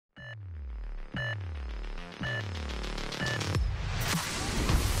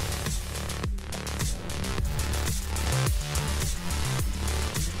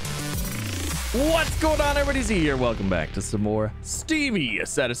What's going on, everybody? Z here. Welcome back to some more steamy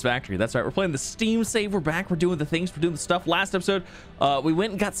Satisfactory. That's right, we're playing the Steam save. We're back, we're doing the things, we're doing the stuff. Last episode we went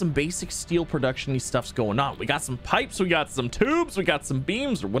and got some basic steel production-y stuffs going on. We got some pipes, we got some tubes, we got some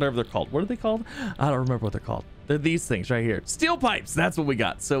beams, or whatever they're called. What are they called? I don't remember what they're called. They're these things right here, steel pipes. That's what we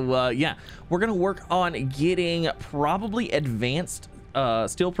got. So yeah, we're gonna work on getting probably advanced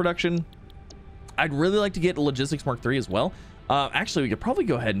steel production. I'd really like to get Logistics Mark III as well. Actually, we could probably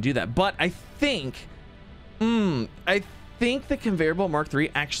go ahead and do that, but I think the conveyor belt Mark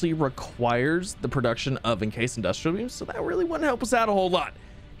III actually requires the production of encased industrial beams, so that really wouldn't help us out a whole lot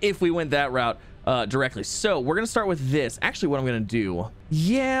if we went that route directly. So we're gonna start with this. Actually, what I'm gonna do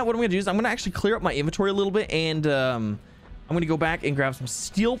is I'm gonna actually clear up my inventory a little bit, and I'm gonna go back and grab some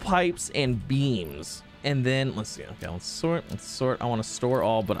steel pipes and beams. And then let's see. Okay, let's sort. I want to store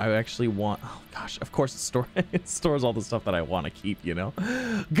all, but I actually want, oh gosh, of course it stores all the stuff that I want to keep, you know.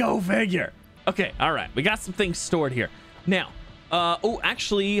 Go figure. Okay, all right, we got some things stored here now. Oh,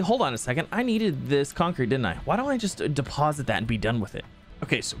 actually, hold on a second. I needed this concrete, didn't I? Why don't I just deposit that and be done with it?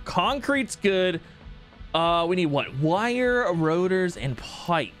 Okay, so concrete's good. We need what? Wire, rotors, and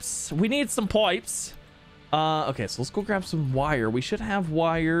pipes. We need some pipes. Okay, so let's go grab some wire. We should have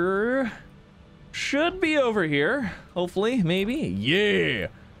wire. Should be over here, hopefully, maybe. Yeah.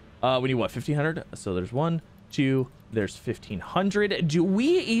 We need what, 1,500? So there's 1, 2, there's 1,500. Do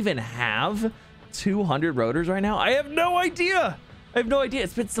we even have 200 rotors right now? I have no idea.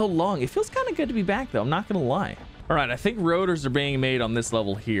 It's been so long. It feels kind of good to be back, though. I'm not gonna lie. All right, I think rotors are being made on this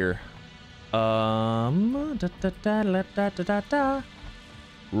level here.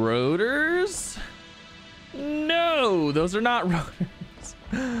 Rotors? No, those are not rotors.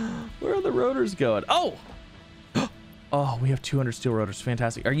 Where are the rotors going? Oh, we have 200 steel rotors.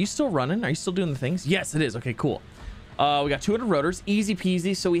 Fantastic. Are you still running? Are you still doing the things? Yes, it is. Okay, cool. We got 200 rotors, easy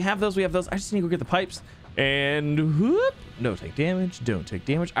peasy. So we have those. I just need to go get the pipes and whoop. No take damage. Don't take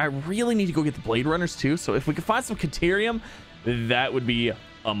damage. I really need to go get the blade runners too. So if we could find some Caterium, that would be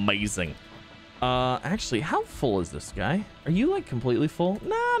amazing. Actually, how full is this guy? Are you like completely full?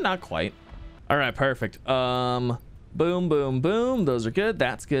 Nah, not quite. All right, perfect. Boom, boom, boom. Those are good.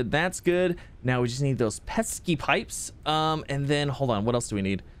 That's good. That's good. Now we just need those pesky pipes. And then hold on. What else do we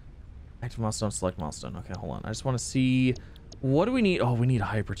need? Active milestone, select milestone. Okay, hold on. I just want to see, what do we need? Oh, we need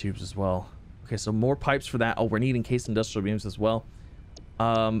hyper tubes as well. Okay, so more pipes for that. Oh, we're needing encased industrial beams as well.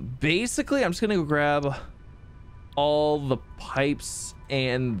 Basically, I'm just gonna go grab all the pipes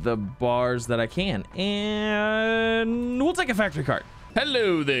and the bars that I can, and we'll take a factory cart.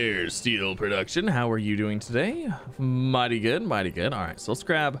 Hello there, steel production. How are you doing today? Mighty good, mighty good. All right, so let's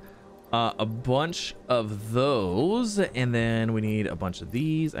grab a bunch of those, and then we need a bunch of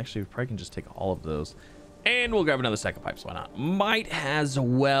these. Actually, we probably can just take all of those, and we'll grab another stack of pipes. Why not? Might as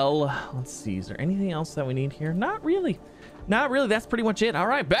well. Let's see, is there anything else that we need here? Not really. That's pretty much it. All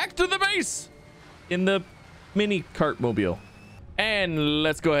right, back to the base in the mini cart mobile, and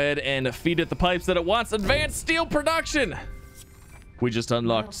let's go ahead and feed it the pipes that it wants. Advanced steel production. We just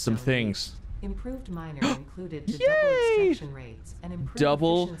unlocked some things. Improved miner included to double extraction rates and improved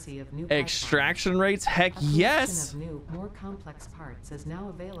efficiency of new extraction rates. Heck yes. Of new, more complex parts is now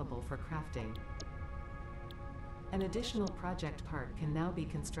available for crafting. An additional project part can now be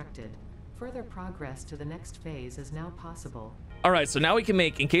constructed. Further progress to the next phase is now possible. All right, so now we can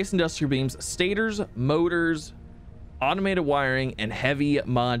make encased industrial beams, stators, motors, automated wiring, and heavy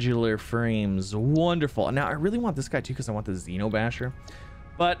modular frames. Wonderful. And now I really want this guy too, because I want the Xeno Basher,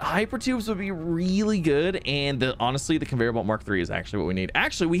 but hypertubes would be really good. And honestly, the conveyor belt Mark III is actually what we need.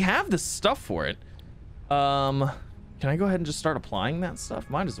 Actually, we have the stuff for it. Can I go ahead and just start applying that stuff?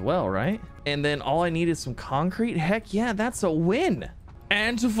 Might as well, right? And then all I need is some concrete. Heck yeah, that's a win.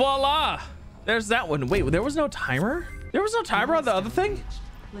 And voila, there's that one. Wait, there was no timer? There was no timer on the other thing?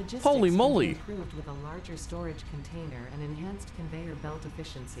 Logistics Holy moly. improved with a larger storage container and enhanced conveyor belt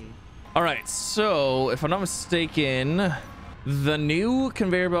efficiency. All right, so if I'm not mistaken, the new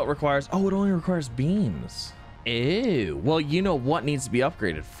conveyor belt requires, oh, it only requires beams. Ew. Well, you know what needs to be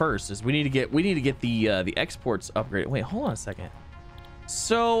upgraded first is we need to get the exports upgraded. Wait, hold on a second.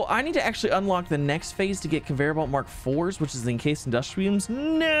 So I need to actually unlock the next phase to get conveyor belt Mark IVs, which is the encased industrial beams.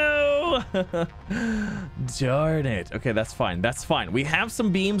 No. Darn it. Okay, that's fine. That's fine. We have some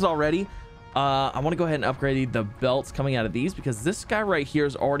beams already. I want to go ahead and upgrade the belts coming out of these, because this guy right here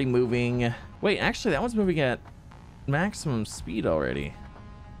is already moving. Wait, actually that one's moving at maximum speed already,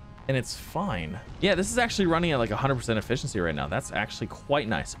 and it's fine. Yeah, this is actually running at like 100% efficiency right now. That's actually quite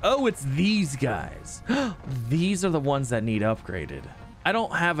nice. Oh, it's these guys. These are the ones that need upgraded. I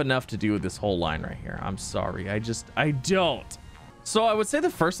don't have enough to do with this whole line right here. I'm sorry. I don't. So I would say the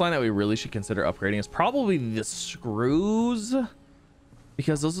first line that we really should consider upgrading is probably the screws,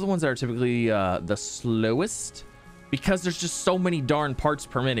 because those are the ones that are typically the slowest, because there's just so many darn parts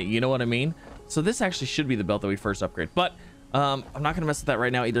per minute, you know what I mean? So this actually should be the belt that we first upgrade, but I'm not gonna mess with that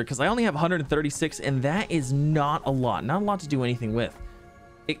right now either, because I only have 136, and that is not a lot to do anything with.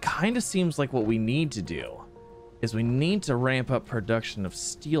 It kind of seems like what we need to do is we need to ramp up production of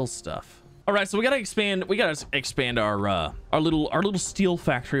steel stuff. All right, so we gotta expand our little steel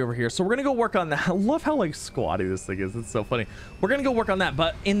factory over here. So we're gonna go work on that. I love how like squatty this thing is. It's so funny. We're gonna go work on that,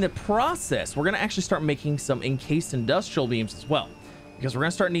 but in the process, we're gonna actually start making some encased industrial beams as well, because we're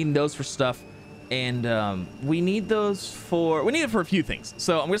gonna start needing those for stuff, and we need it for a few things.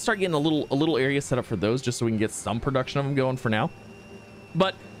 So I'm gonna start getting a little area set up for those, just so we can get some production of them going for now.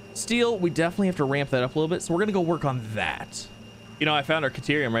 But steel, we definitely have to ramp that up a little bit. So we're gonna go work on that. You know, I found our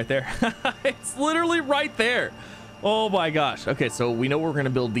Caterium right there. It's literally right there. Oh my gosh. Okay, so we know we're going to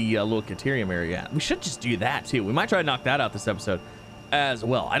build the little Caterium area at. We should just do that too. We might try to knock that out this episode as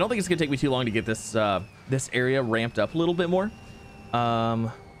well. I don't think it's going to take me too long to get this this area ramped up a little bit more. I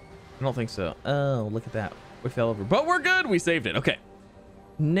don't think so. Oh, look at that. We fell over. But we're good. We saved it. Okay.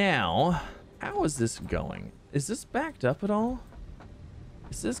 Now, how is this going? Is this backed up at all?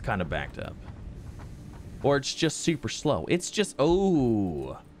 This is kind of backed up. Or it's just super slow. It's just,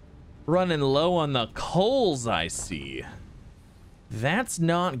 oh, running low on the coals, I see. That's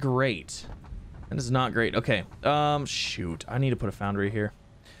not great. That is not great. Okay, shoot. I need to put a foundry here.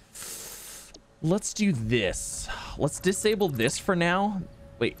 Let's do this. Let's disable this for now.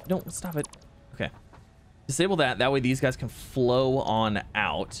 Wait, no, stop it. Okay. Disable that. That way these guys can flow on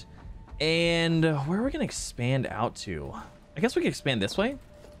out. And where are we going to expand out to? I guess we can expand this way.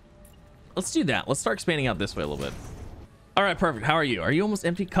 Let's do that. Let's start expanding out this way a little bit. All right, perfect. How are you? Are you almost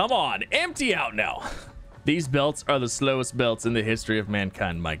empty? Come on, empty out now. These belts are the slowest belts in the history of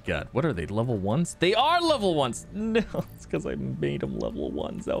mankind. My God, what are they? Level 1s? They are level 1s. No, it's because I made them level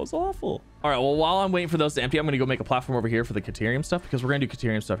 1s. That was awful. All right, well, while I'm waiting for those to empty, I'm going to go make a platform over here for the Caterium stuff, because we're going to do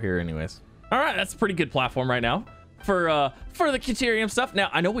Caterium stuff here anyways. All right, that's a pretty good platform right now for the Caterium stuff. Now,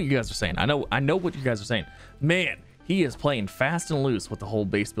 I know what you guys are saying. I know what you guys are saying. Man, he is playing fast and loose with the whole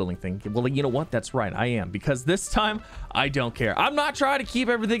base building thing. Well, you know what? That's right. I am, because this time I don't care. I'm not trying to keep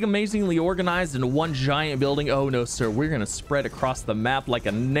everything amazingly organized in one giant building. Oh no, sir. We're going to spread across the map like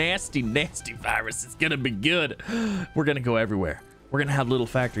a nasty, nasty virus. It's going to be good. We're going to go everywhere. We're going to have little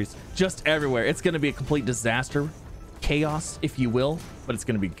factories just everywhere. It's going to be a complete disaster. Chaos, if you will, but it's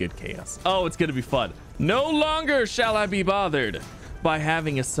going to be good chaos. Oh, it's going to be fun. No longer shall I be bothered by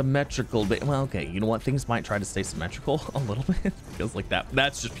having a symmetrical well, okay, you know what, things might try to stay symmetrical a little bit, because like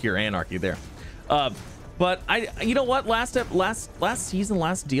that's just pure anarchy there. But you know what, last season,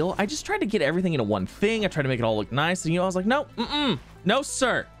 last deal, I just tried to get everything into one thing. I tried to make it all look nice, and you know, I was like, no, no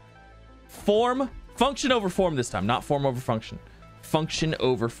sir, function over form this time, not form over function. Function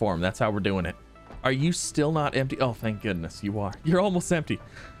over form. That's how we're doing it. Are you still not empty? Oh, thank goodness you are. You're almost empty.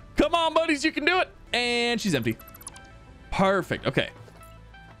 Come on, buddies, you can do it. And she's empty. Perfect. Okay,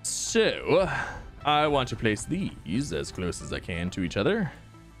 so I want to place these as close as I can to each other,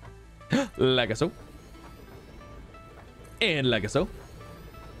 like so, and like so,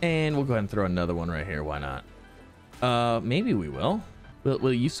 and we'll go ahead and throw another one right here. Why not? Maybe we will.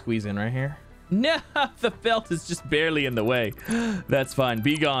 Will you squeeze in right here? No, the belt is just barely in the way. That's fine.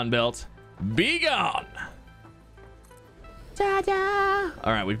 Be gone, belt. Be gone. Ta-da!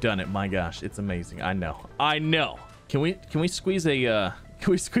 All right, we've done it. My gosh, it's amazing. I know. Can we squeeze a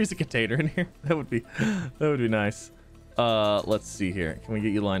container in here? That would be nice. Let's see here. Can we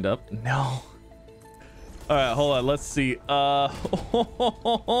get you lined up? No. All right, hold on. Let's see.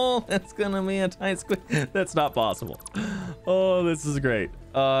 That's gonna be a tight squeeze. That's not possible. Oh, this is great.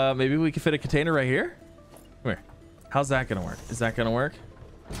 Maybe we can fit a container right here. Come here. How's that gonna work? Is that gonna work?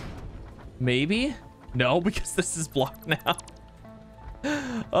 Maybe. No, because this is blocked now.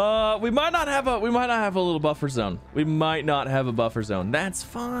 We might not have a little buffer zone. We might not have a buffer zone. That's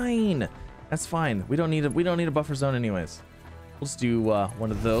fine. That's fine. We don't need a buffer zone anyways. We'll just do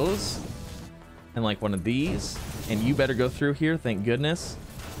one of those and like one of these, and you better go through here. Thank goodness.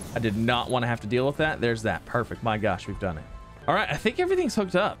 I did not want to have to deal with that. There's that. Perfect. My gosh, we've done it. All right, I think everything's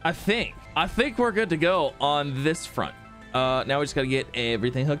hooked up. I think we're good to go on this front. Now we just got to get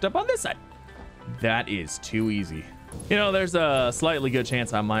everything hooked up on this side. That is too easy. You know, there's a slightly good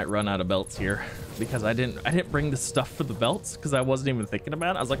chance I might run out of belts here, because I didn't bring the stuff for the belts, because I wasn't even thinking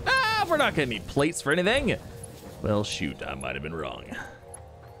about it. I was like, we're not gonna need plates for anything. Well, shoot, I might have been wrong.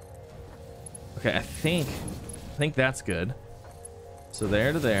 Okay, I think that's good. So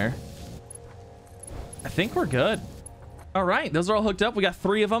there to there. I think we're good. All right, those are all hooked up. We got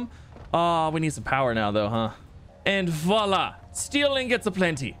 3 of them. Oh, we need some power now though, huh? And voila, steel ingots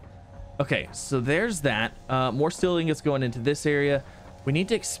aplenty. Okay, so there's that. More steel ingots going into this area. We need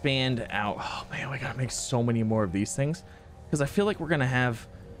to expand out. Oh man, we gotta make so many more of these things because I feel like we're gonna have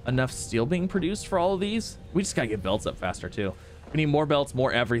enough steel being produced for all of these. We just gotta get belts up faster too. We need more belts,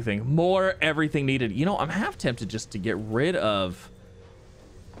 more everything needed. You know, I'm half tempted just to get rid of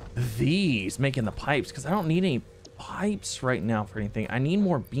these making the pipes because I don't need any pipes right now for anything. I need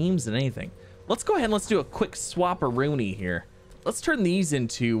more beams than anything. Let's go ahead and let's do a quick swap-a-rooney here. Let's turn these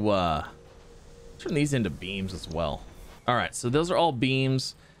into beams as well. All right, so those are all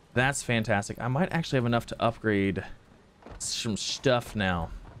beams. That's fantastic. I might actually have enough to upgrade some stuff now.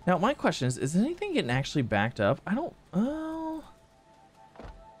 Now my question is anything getting actually backed up? I don't. Oh,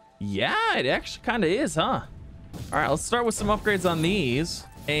 yeah, it actually kind of is, huh? All right, let's start with some upgrades on these,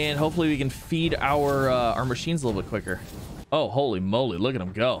 and hopefully we can feed our machines a little bit quicker. Oh, holy moly, look at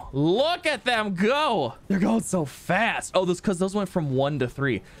them go. Look at them go. They're going so fast. Oh, because those went from 1 to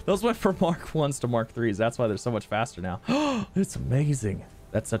 3. Those went from Mark 1s to Mark 3s. That's why they're so much faster now. It's amazing.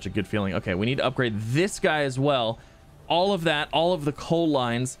 That's such a good feeling. Okay, we need to upgrade this guy as well. All of that, all of the coal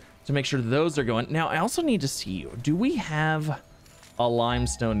lines to make sure those are going. Now, I also need to see, do we have a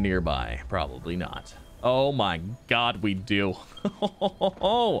limestone nearby? Probably not. Oh my God, we do.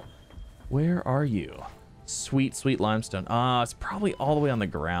 Where are you? Sweet, sweet limestone. It's probably all the way on the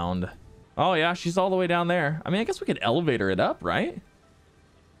ground. Oh yeah, she's all the way down there. I mean, I guess we could elevator it up, right?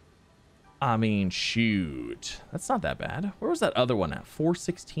 I mean, shoot. That's not that bad. Where was that other one at?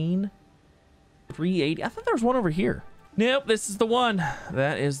 416? 380? I thought there was one over here. Nope, this is the one.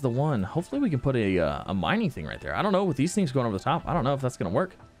 That is the one. Hopefully we can put a mining thing right there. I don't know, with these things going over the top, I don't know if that's gonna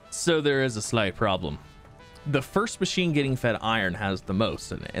work. So there is a slight problem. The first machine getting fed iron has the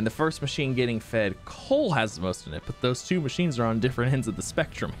most in it, and the first machine getting fed coal has the most in it, but those two machines are on different ends of the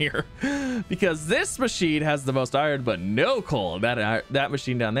spectrum here. Because this machine has the most iron but no coal. That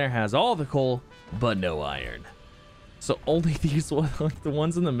machine down there has all the coal but no iron. So only these ones, like the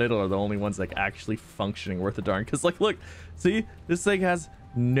ones in the middle, are the only ones like actually functioning worth a darn. Because like, look, see, this thing has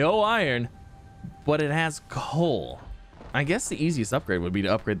no iron, but it has coal. I guess the easiest upgrade would be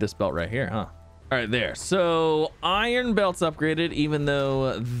to upgrade this belt right here, huh? All right, there. So iron belt's upgraded, even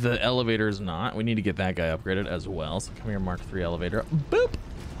though the elevator is not. We need to get that guy upgraded as well. So come here, Mark 3 elevator. Boop.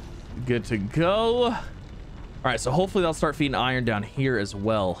 Good to go. All right, so hopefully they'll start feeding iron down here as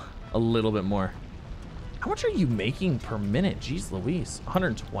well a little bit more. How much are you making per minute? Jeez Louise.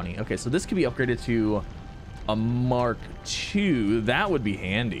 120. Okay, so this could be upgraded to a Mark 2. That would be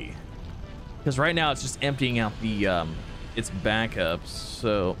handy. Because right now it's just emptying out the its backups.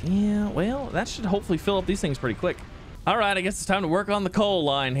 So yeah, well, that should hopefully fill up these things pretty quick. All right, I guess it's time to work on the coal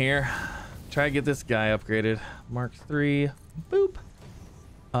line here. Try to get this guy upgraded. Mark 3. Boop.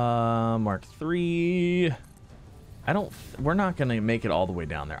 Mark 3. We're not gonna make it all the way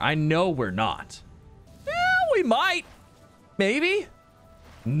down there. I know we're not. We might, maybe.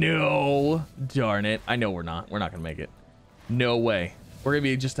 No, darn it. I know we're not gonna make it. No way. We're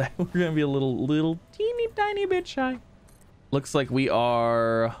gonna be we're gonna be a little teeny tiny bit shy. Looks like we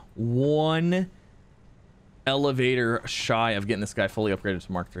are 1 elevator shy of getting this guy fully upgraded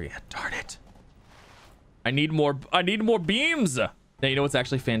to Mark 3. Darn it. I need more beams. Now, you know what's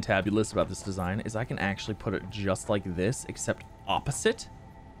actually fantabulous about this design is I can actually put it just like this, except opposite.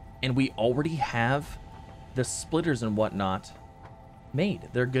 And we already have the splitters and whatnot made.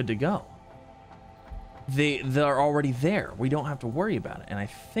 They're good to go. They're already there. We don't have to worry about it. And I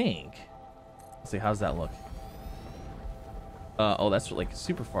think, let's see, how's that look? Oh, that's like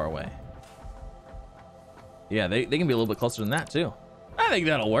super far away. Yeah, they can be a little bit closer than that too. I think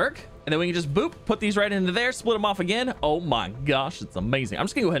that'll work. And then we can just boop, put these right into there, split them off again. Oh my gosh, it's amazing. I'm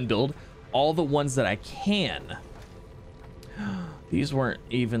just gonna go ahead and build all the ones that I can. These weren't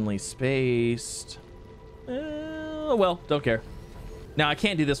evenly spaced. Well, don't care. Now I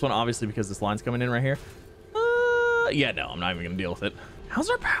can't do this one obviously because this line's coming in right here. Yeah, no, I'm not even gonna deal with it. How's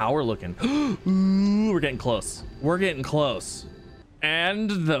our power looking? Ooh, we're getting close. We're getting close. And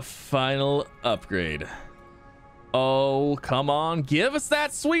the final upgrade. Oh, come on, give us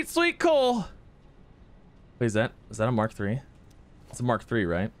that sweet, sweet coal. Wait, is that a Mark 3? It's a Mark 3,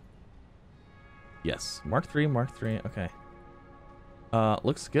 right? Yes, Mark 3, Mark 3. Okay.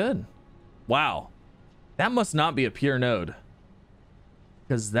 Looks good. Wow. That must not be a pure node,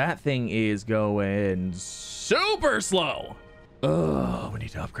 because that thing is going super slow. Oh, we need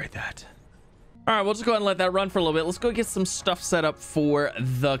to upgrade that. All right, we'll just go ahead and let that run for a little bit. Let's go get some stuff set up for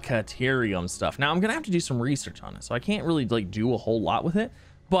the Caterium stuff. Now, I'm gonna have to do some research on it, so I can't really like do a whole lot with it,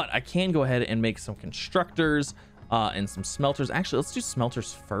 but I can go ahead and make some constructors. and some smelters. Actually, let's do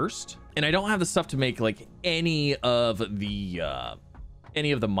smelters first. And I don't have the stuff to make like any of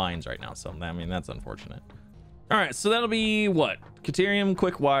the mines right now. So I mean, that's unfortunate. All right, so that'll be what? Caterium,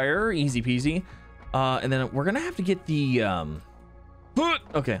 quick wire, easy peasy. And then we're gonna have to get the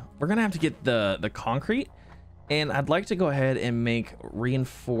okay, we're gonna have to get the concrete, and I'd like to go ahead and make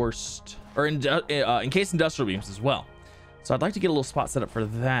reinforced or encased industrial beams as well. So I'd like to get a little spot set up for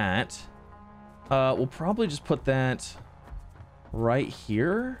that. We'll probably just put that right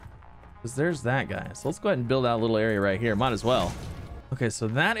here, because there's that guy. So let's go ahead and build out a little area right here. Might as well. Okay, so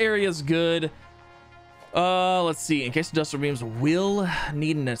that area is good. Let's see. Encased industrial beams will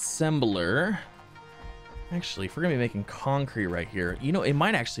need an assembler. Actually, if we're gonna be making concrete right here, you know, it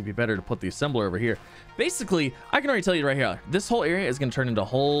might actually be better to put the assembler over here. Basically, I can already tell you right here, this whole area is gonna turn into a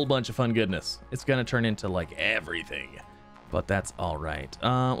whole bunch of fun goodness. It's gonna turn into like everything, but that's all right.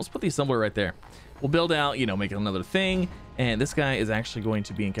 Let's put the assembler right there. We'll build out, you know, make it another thing. And this guy is actually going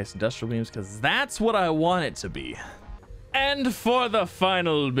to be encased industrial beams because that's what I want it to be. And for the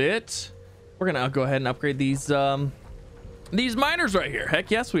final bit, we're gonna go ahead and upgrade these miners right here.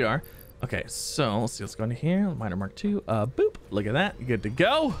 Heck yes, we are. Okay, so let's see. Let's go into here. Miner Mark II. Boop. Look at that. Good to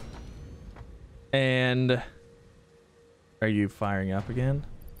go. And are you firing up again?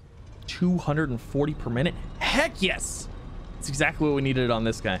 240 per minute. Heck yes. That's exactly what we needed on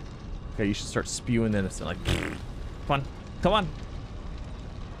this guy. Okay, you should start spewing this like. Come on, come on.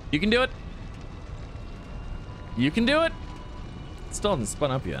 You can do it. You can do it. It still hasn't spun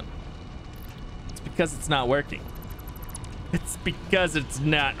up yet. It's because it's not working. It's because it's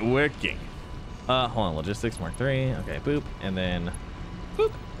not working. Hold on, logistics Mark III. Okay, boop, and then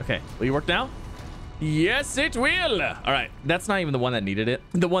boop. Okay, will you work now? Yes, it will. All right, that's not even the one that needed it.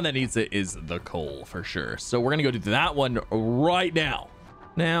 The one that needs it is the coal for sure. So we're gonna go do that one right now.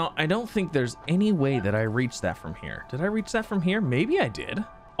 Now, I don't think there's any way that I reached that from here. Did I reach that from here? Maybe I did.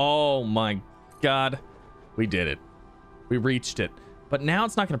 Oh my God, we did it. We reached it, but now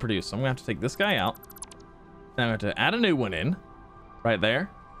it's not gonna produce. So I'm gonna have to take this guy out. Now I have to add a new one in right there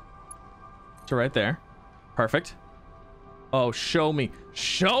to right there. Perfect. Oh, show me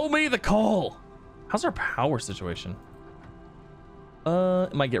the coal. How's our power situation?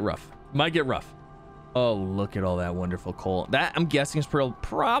 It might get rough. Oh, look at all that wonderful coal. That I'm guessing is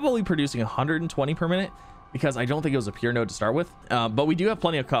probably producing 120 per minute, because I don't think it was a pure node to start with. But we do have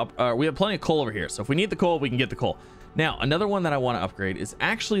plenty of we have plenty of coal over here. So if we need the coal, we can get the coal. Now, another one that I want to upgrade is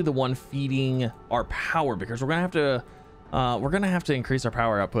actually the one feeding our power, because we're gonna have to increase our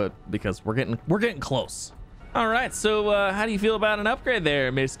power output because we're getting close. All right, so how do you feel about an upgrade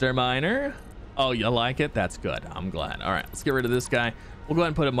there, Mr. Miner? Oh, you like it? That's good. I'm glad. All right, let's get rid of this guy. We'll go ahead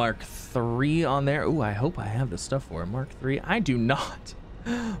and put a Mark III on there. Ooh, I hope I have the stuff for it. Mark III. I do not.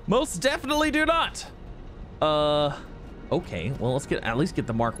 Most definitely do not. Okay. Well, let's at least get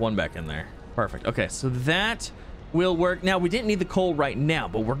the Mark I back in there. Perfect. Okay, so that will work. Now, we didn't need the coal right now,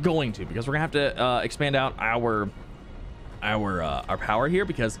 but we're going to, because we're gonna have to expand out our power here,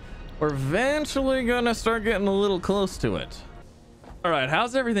 because we're eventually gonna start getting a little close to it. All right,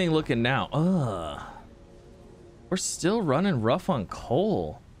 how's everything looking now? We're still running rough on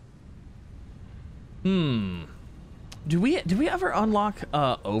coal. Do we ever unlock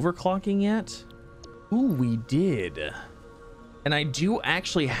overclocking yet? Ooh, we did. And I do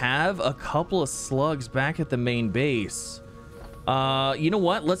actually have a couple of slugs back at the main base. You know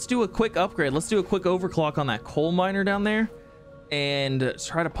what? Let's do a quick upgrade. Let's do a quick overclock on that coal miner down there and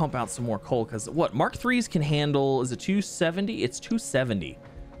try to pump out some more coal, because what Mark IIIs can handle, is it 270? It's 270.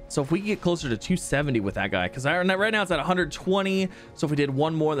 So if we get closer to 270 with that guy, because right now it's at 120. So if we did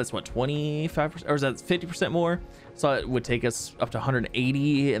one more, that's what, 25%, or is that 50% more? So it would take us up to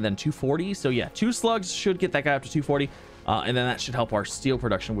 180 and then 240. So yeah, 2 slugs should get that guy up to 240. And then that should help our steel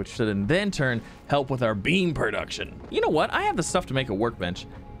production, which should in then turn help with our beam production. You know what? I have the stuff to make a workbench,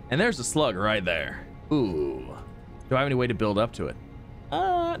 and there's a slug right there. Ooh. Do I have any way to build up to it?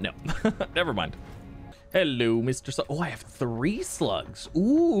 No. Never mind. Hello, Mr. Slug. Oh, I have 3 slugs.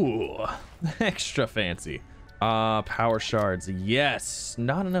 Ooh. Extra fancy. Power shards. Yes.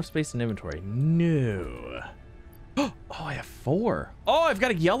 Not enough space in inventory. No. Oh, I have 4. Oh, I've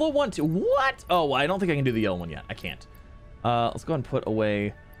got a yellow one too. What? Oh, well, I don't think I can do the yellow one yet. I can't. Let's go ahead and put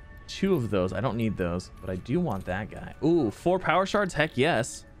away 2 of those. I don't need those, but I do want that guy. Ooh, 4 power shards. Heck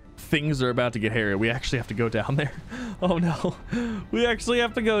yes. Things are about to get hairy. We actually have to go down there. Oh no, we actually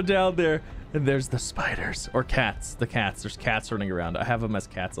have to go down there. And there's the spiders, or cats. The cats. There's cats running around. I have them as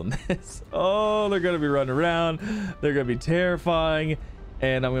cats on this. Oh, they're gonna be running around. They're gonna be terrifying,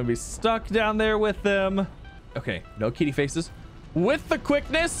 and I'm gonna be stuck down there with them. Okay, no kitty faces. With the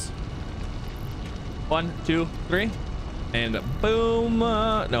quickness. 1, 2, 3. And boom.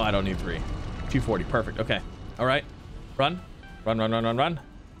 No, I don't need 3. 240. Perfect. Okay. All right. Run. Run, run, run, run, run.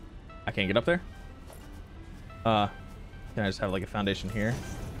 I can't get up there. Can I just have like a foundation here?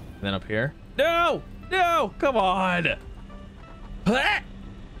 And then up here? No! No! Come on!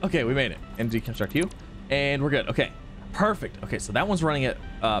 Okay, we made it. And deconstruct you. And we're good. Okay. Perfect. Okay, so that one's running at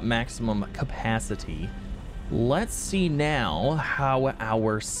maximum capacity. Let's see now how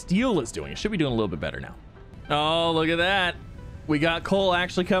our steel is doing. It should be doing a little bit better now. Oh, look at that. We got coal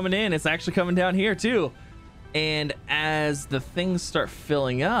actually coming in. It's actually coming down here too. And as the things start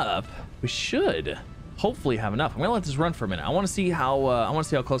filling up, we should hopefully have enough. I'm gonna let this run for a minute. I want to see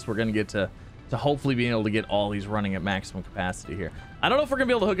how close we're gonna get to hopefully being able to get all these running at maximum capacity here. I don't know if we're gonna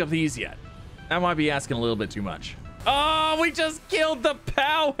be able to hook up these yet. That might be asking a little bit too much. Oh, we just killed the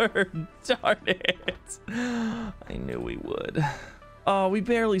power. Darn it. I knew we would. Oh, we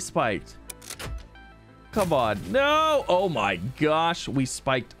barely spiked. Come on. No. Oh my gosh. We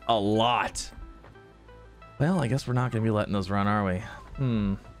spiked a lot. Well, I guess we're not going to be letting those run, are we?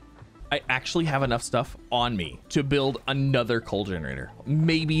 I actually have enough stuff on me to build another coal generator.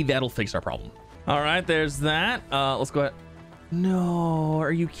 Maybe that'll fix our problem. All right, there's that. Let's go ahead. No,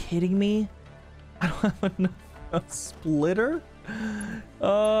 are you kidding me? I don't have enough. A splitter? You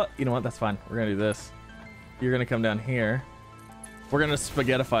know what? That's fine. We're gonna do this. You're gonna come down here. We're gonna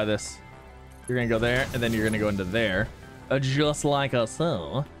spaghettify this. You're gonna go there, and then you're gonna go into there, just like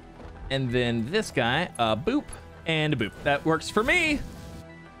so. And then this guy, boop and boop. That works for me.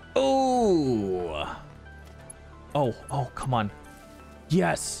 Oh. Oh, come on.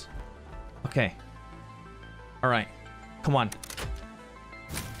 Yes. Okay. All right. Come on.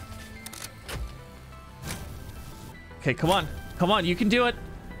 Okay, come on. Come on, you can do it.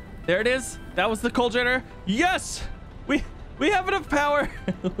 There it is. That was the coal generator. Yes! We have enough power.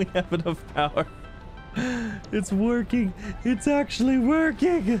 We have enough power. It's working. It's actually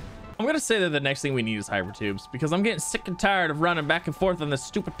working. I'm gonna say that the next thing we need is hyper tubes because I'm getting sick and tired of running back and forth on this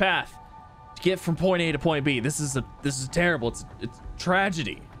stupid path to get from point A to point B. This is terrible. It's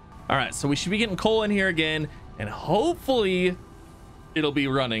tragedy. All right, so we should be getting coal in here again, and hopefully it'll be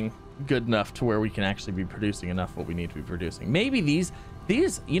running good enough to where we can actually be producing enough what we need to be producing. Maybe these,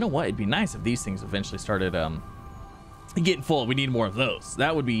 you know what? It'd be nice if these things eventually started getting full. We need more of those.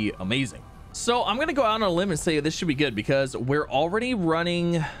 That would be amazing. So I'm gonna go out on a limb and say this should be good because we're already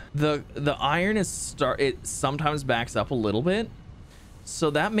running the iron it sometimes backs up a little bit. So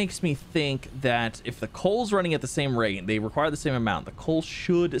that makes me think that if the coal's running at the same rate, they require the same amount, the coal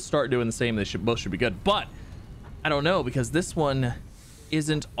should start doing the same. They both should be good, but I don't know because this one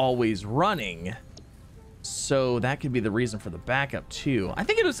isn't always running, so that could be the reason for the backup too. I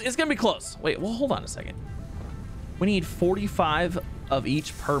think it's gonna be close. Wait, well, hold on a second. We need 45 of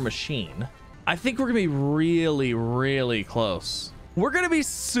each per machine. I think we're gonna be really, really close. We're gonna be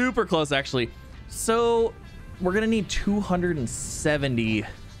super close, actually. So we're gonna need 270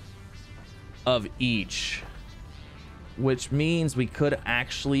 of each, which means we could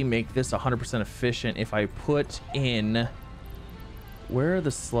actually make this 100% efficient if I put in, where are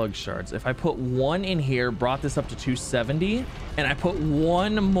the slug shards? If I put one in here, brought this up to 270, and I put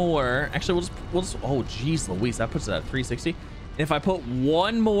one more, actually we'll just oh geez Louise, that puts it at 360. If I put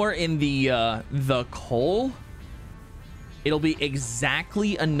one more in the coal, it'll be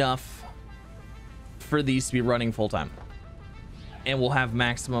exactly enough for these to be running full time, and we'll have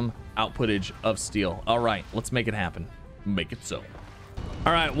maximum outputage of steel. All right, let's make it happen. Make it so.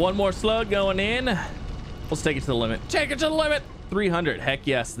 All right, one more slug going in. Let's take it to the limit. Take it to the limit. 300. Heck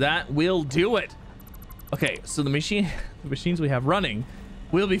yes, that will do it. Okay, so the machines we have running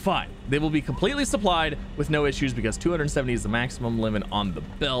will be fine. They will be completely supplied with no issues because 270 is the maximum limit on the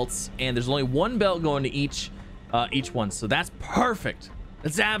belts, and there's only one belt going to each one, so that's perfect.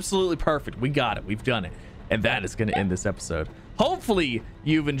 That's absolutely perfect. We got it. We've done it, and that is going to end this episode. Hopefully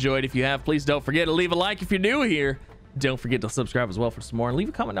you've enjoyed. If you have, please don't forget to leave a like if you're new here. Don't forget to subscribe as well for some more, and leave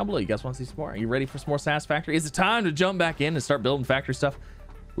a comment down below. You guys want to see some more? Are you ready for some more Satisfactory? Is it time to jump back in and start building factory stuff?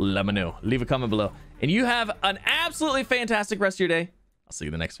 Let me know. Leave a comment below, and you have an absolutely fantastic rest of your day. I'll see you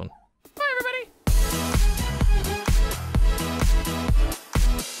in the next one.